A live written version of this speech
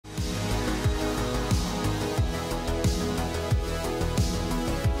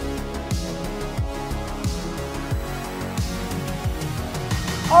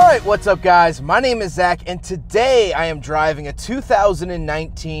All right, what's up guys? My name is Zach and today I am driving a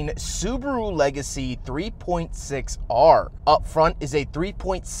 2019 Subaru Legacy 3.6R. Up front is a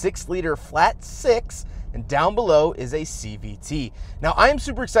 3.6 liter flat six and down below is a CVT. Now I am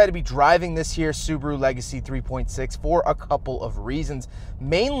super excited to be driving this here Subaru Legacy 3.6 for a couple of reasons.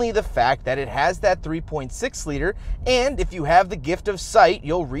 Mainly the fact that it has that 3.6 liter, and if you have the gift of sight,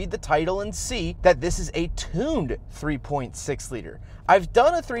 you'll read the title and see that this is a tuned 3.6 liter. I've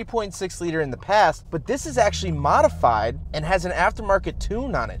done a 3.6 liter in the past, but this is actually modified and has an aftermarket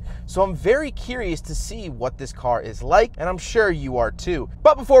tune on it. So I'm very curious to see what this car is like, and I'm sure you are too.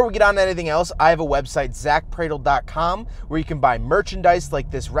 But before we get on to anything else, I have a website, zackpradel.com, where you can buy merchandise like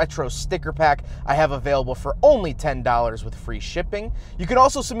this retro sticker pack I have available for only $10 with free shipping. You can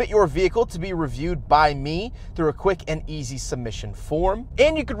also submit your vehicle to be reviewed by me through a quick and easy submission form.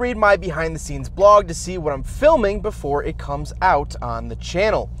 And you can read my behind the scenes blog to see what I'm filming before it comes out on the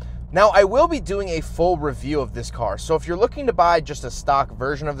channel. Now, I will be doing a full review of this car, so if you're looking to buy just a stock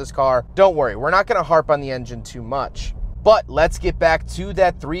version of this car, don't worry, we're not going to harp on the engine too much. But let's get back to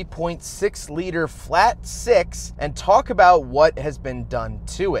that 3.6 liter flat six and talk about what has been done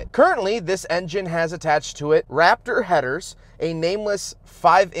to it. Currently, this engine has attached to it Raptor headers, a nameless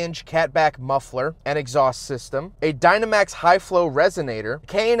 5-inch catback muffler and exhaust system, a Dynamax high-flow resonator,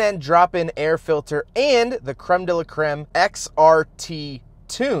 K&N drop-in air filter, and the creme de la creme XRT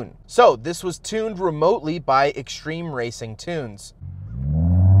tune. So this was tuned remotely by Extreme Racing Tunes.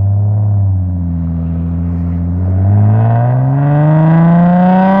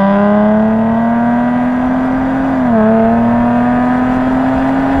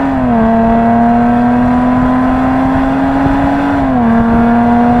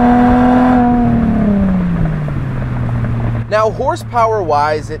 Now,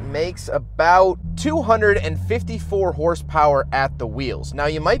 horsepower-wise, it makes about 254 horsepower at the wheels. Now,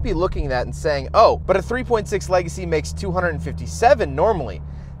 you might be looking at that and saying, oh, but a 3.6 Legacy makes 257 normally.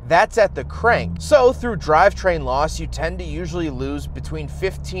 That's at the crank. So, through drivetrain loss, you tend to usually lose between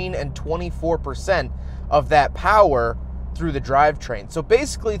 15 and 24% of that power through the drivetrain. So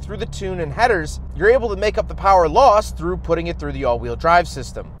basically, through the tune and headers, you're able to make up the power loss through putting it through the all-wheel drive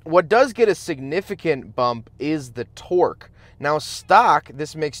system. What does get a significant bump is the torque. Now, stock,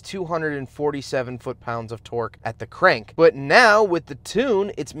 this makes 247 foot-pounds of torque at the crank. But now, with the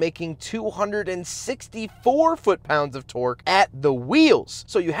tune, it's making 264 foot-pounds of torque at the wheels.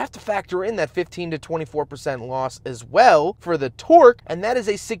 So you have to factor in that 15 to 24% loss as well for the torque, and that is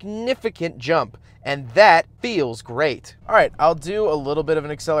a significant jump. And that feels great. All right, I'll do a little bit of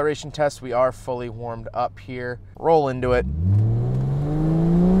an acceleration test. We are fully warmed up here. Roll into it.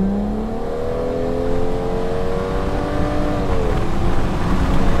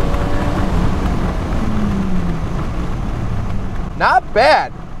 Not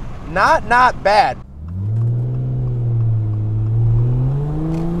bad. Not bad.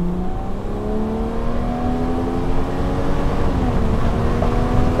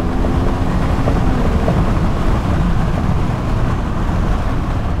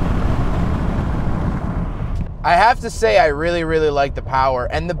 I have to say, I really like the power.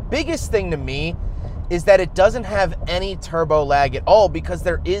 And the biggest thing to me is that it doesn't have any turbo lag at all because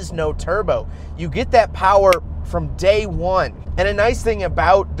there is no turbo. You get that power from day one. And a nice thing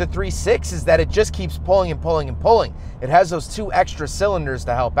about the 3.6 is that it just keeps pulling and pulling and pulling. It has those 2 extra cylinders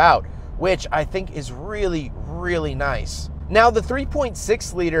to help out, which I think is really nice. Now, the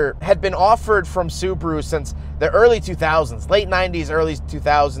 3.6 liter had been offered from Subaru since the early 2000s, late 90s, early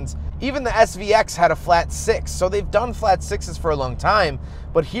 2000s. Even the SVX had a flat six, so they've done flat sixes for a long time,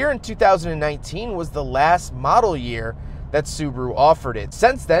 but here in 2019 was the last model year that Subaru offered it.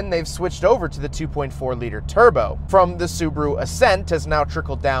 Since then, they've switched over to the 2.4 liter turbo. From the Subaru Ascent has now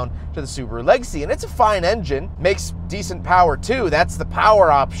trickled down to the Subaru Legacy, and it's a fine engine, makes decent power too. That's the power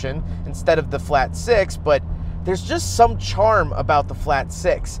option instead of the flat six, but there's just some charm about the flat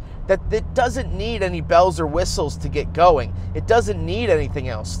six that it doesn't need any bells or whistles to get going. It doesn't need anything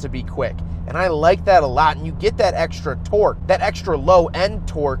else to be quick. And I like that a lot. And you get that extra torque, that extra low end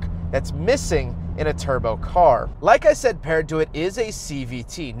torque that's missing in a turbo car. Like I said, paired to it is a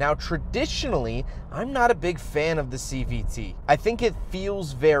CVT. Now, traditionally, I'm not a big fan of the CVT. I think it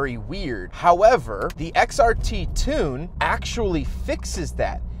feels very weird. However, the XRT tune actually fixes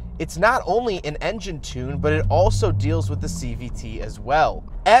that. It's not only an engine tune, but it also deals with the CVT as well.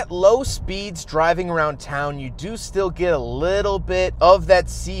 At low speeds driving around town, you do still get a little bit of that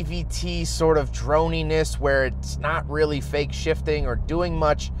CVT sort of droniness where it's not really fake shifting or doing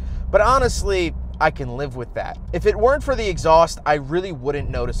much, but honestly, I can live with that. If it weren't for the exhaust, I really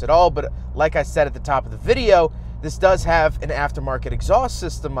wouldn't notice at all, but like I said at the top of the video, This does have an aftermarket exhaust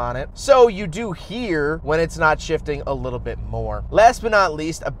system on it, so you do hear when it's not shifting a little bit more. Last but not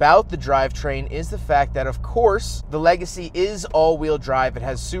least about the drivetrain is the fact that, of course, the Legacy is all-wheel drive. It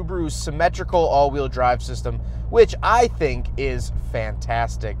has Subaru's symmetrical all-wheel drive system, which I think is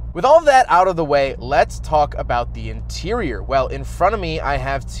fantastic. With all of that out of the way, let's talk about the interior. Well, in front of me, I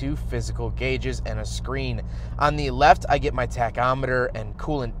have two physical gauges and a screen. On the left, I get my tachometer and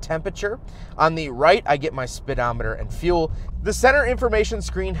coolant temperature. On the right, I get my speedometer and fuel. The center information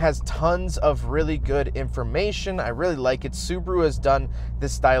screen has tons of really good information. I really like it. Subaru has done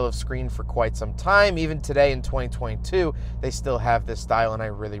this style of screen for quite some time. Even today in 2022, they still have this style, and I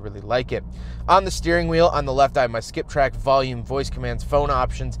really, really like it. On the steering wheel, on the left, I have my skip track, volume, voice commands, phone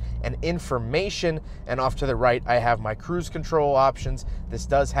options, and information. And off to the right, I have my cruise control options. This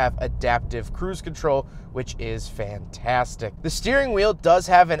does have adaptive cruise control, which is fantastic. The steering wheel does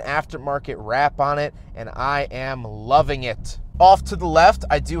have an aftermarket wrap on it, and I am loving it. Off to the left,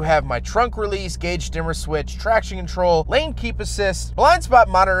 I do have my trunk release, gauge dimmer switch, traction control, lane keep assist, blind spot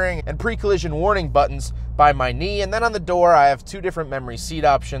monitoring, and pre-collision warning buttons by my knee. And then on the door, I have two different memory seat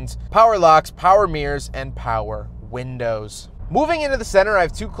options, power locks, power mirrors, and power windows. Moving into the center, I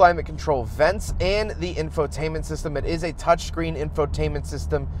have two climate control vents and the infotainment system. It is a touchscreen infotainment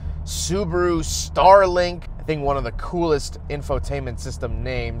system, Subaru Starlink. I think one of the coolest infotainment system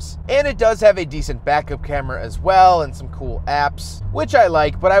names. And it does have a decent backup camera as well and some cool apps, which I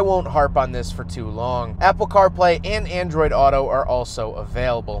like, but I won't harp on this for too long. Apple CarPlay and Android Auto are also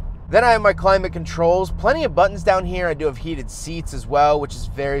available. Then I have my climate controls, plenty of buttons down here. I do have heated seats as well, which is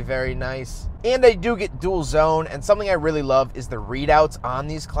very, very nice. And I do get dual zone, and something I really love is the readouts on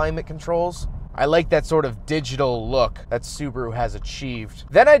these climate controls. I like that sort of digital look that Subaru has achieved.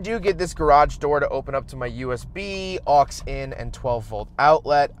 Then I do get this garage door to open up to my USB, aux in, and 12-volt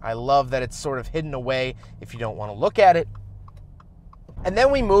outlet. I love that it's sort of hidden away if you don't want to look at it. And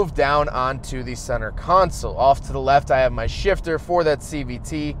then we move down onto the center console. Off to the left, I have my shifter for that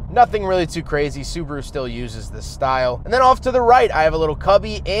CVT. Nothing really too crazy. Subaru still uses this style. And then off to the right, I have a little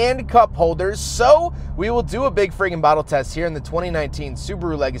cubby and cup holders. So we will do a big friggin' bottle test here in the 2019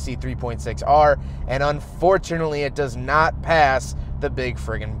 Subaru Legacy 3.6R. And unfortunately, it does not pass the big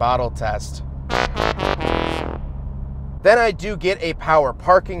friggin' bottle test. Then I do get a power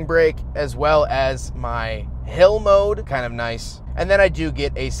parking brake as well as my hill mode, kind of nice. And then I do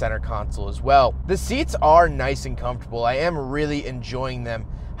get a center console as well. The seats are nice and comfortable. I am really enjoying them.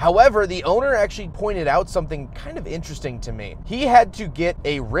 However, the owner actually pointed out something kind of interesting to me. He had to get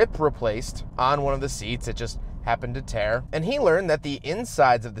a rip replaced on one of the seats. It just happened to tear. And he learned that the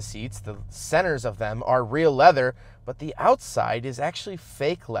insides of the seats, the centers of them, are real leather, but the outside is actually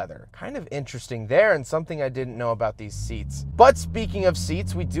fake leather. Kind of interesting there, and something I didn't know about these seats. But speaking of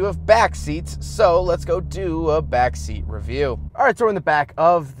seats, we do have back seats, so let's go do a back seat review. All right, so we're in the back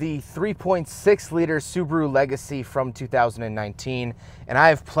of the 3.6-liter Subaru Legacy from 2019, and I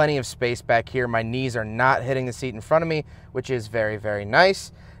have plenty of space back here. My knees are not hitting the seat in front of me, which is very, very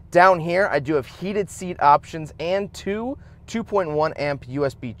nice. Down here, I do have heated seat options and two 2.1 amp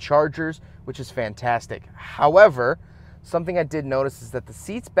USB chargers, which is fantastic. However, something I did notice is that the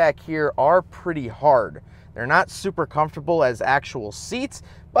seats back here are pretty hard. They're not super comfortable as actual seats,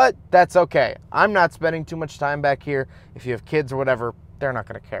 but that's okay. I'm not spending too much time back here. If you have kids or whatever, they're not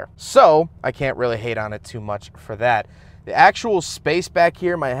gonna care. So I can't really hate on it too much for that. The actual space back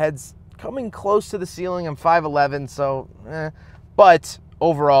here, my head's coming close to the ceiling. I'm 5'11", so but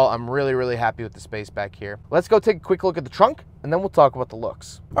overall, I'm really, really happy with the space back here. Let's go take a quick look at the trunk, and then we'll talk about the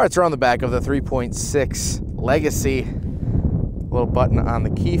looks. All right, so we're on the back of the 3.6 Legacy. A little button on the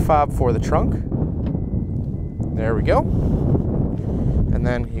key fob for the trunk. There we go. And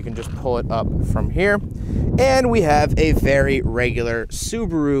then you can just pull it up from here. And we have a very regular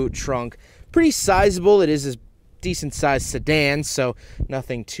Subaru trunk. Pretty sizable. It is a decent sized sedan, so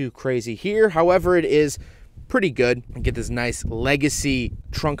nothing too crazy here. However, it is pretty good. I get this nice Legacy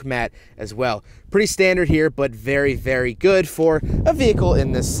trunk mat as well. Pretty standard here, but very, very good for a vehicle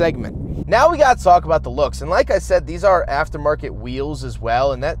in this segment. Now we got to talk about the looks. And like I said, these are aftermarket wheels as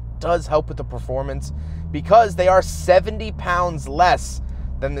well, and that does help with the performance because they are 70 pounds less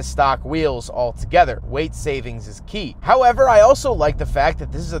than the stock wheels altogether. Weight savings is key. However, I also like the fact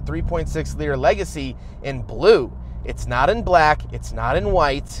that this is a 3.6-liter Legacy in blue. It's not in black, it's not in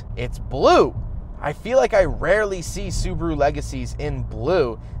white, it's blue. I feel like I rarely see Subaru Legacies in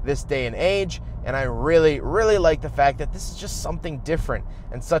blue this day and age, and I really like the fact that this is just something different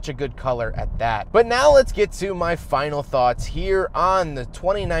and such a good color at that. But now let's get to my final thoughts here on the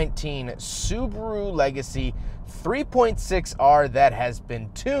 2019 Subaru Legacy 3.6R that has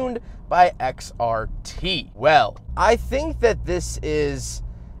been tuned by XRT. Well, I think that this is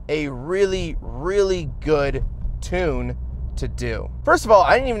a really good tune to do. First of all,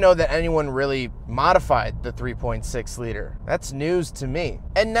 I didn't even know that anyone really modified the 3.6 liter. That's news to me.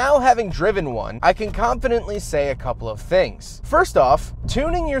 And now, having driven one, I can confidently say a couple of things. First off,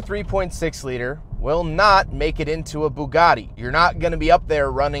 tuning your 3.6 liter will not make it into a Bugatti. You're not going to be up there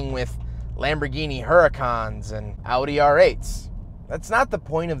running with Lamborghini Huracans and Audi R8s. That's not the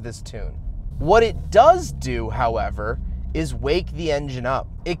point of this tune. What it does do, however, is wake the engine up.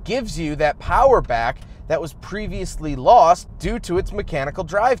 It gives you that power back that was previously lost due to its mechanical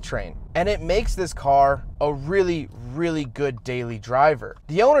drivetrain. And it makes this car a really good daily driver.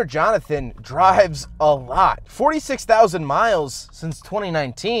 The owner, Jonathan, drives a lot. 46,000 miles since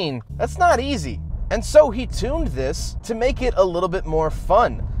 2019. That's not easy. And so he tuned this to make it a little bit more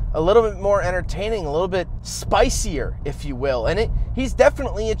fun, a little bit more entertaining, a little bit spicier, if you will. And he's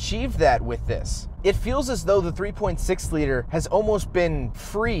definitely achieved that with this. It feels as though the 3.6 liter has almost been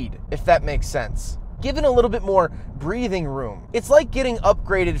freed, if that makes sense. Given a little bit more breathing room. It's like getting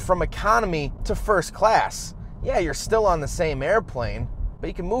upgraded from economy to first class. Yeah, you're still on the same airplane, but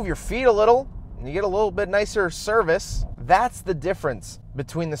you can move your feet a little and you get a little bit nicer service. That's the difference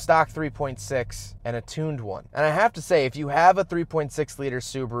between the stock 3.6 and a tuned one. And I have to say, if you have a 3.6 liter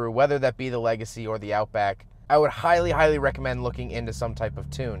Subaru, whether that be the Legacy or the Outback, I would highly recommend looking into some type of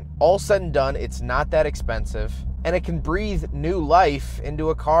tune. All said and done, it's not that expensive, and it can breathe new life into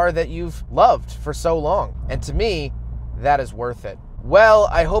a car that you've loved for so long. And to me, that is worth it. Well,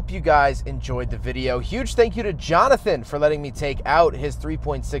 I hope you guys enjoyed the video. Huge thank you to Jonathan for letting me take out his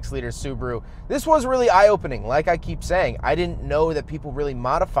 3.6 liter Subaru. This was really eye-opening, like I keep saying. I didn't know that people really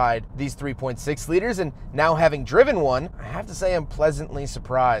modified these 3.6 liters, and now having driven one, I have to say I'm pleasantly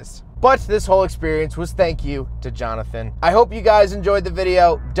surprised. But this whole experience was thank you to Jonathan. I hope you guys enjoyed the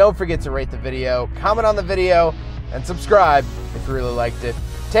video. Don't forget to rate the video, comment on the video, and subscribe if you really liked it.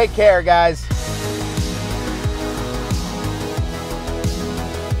 Take care, guys.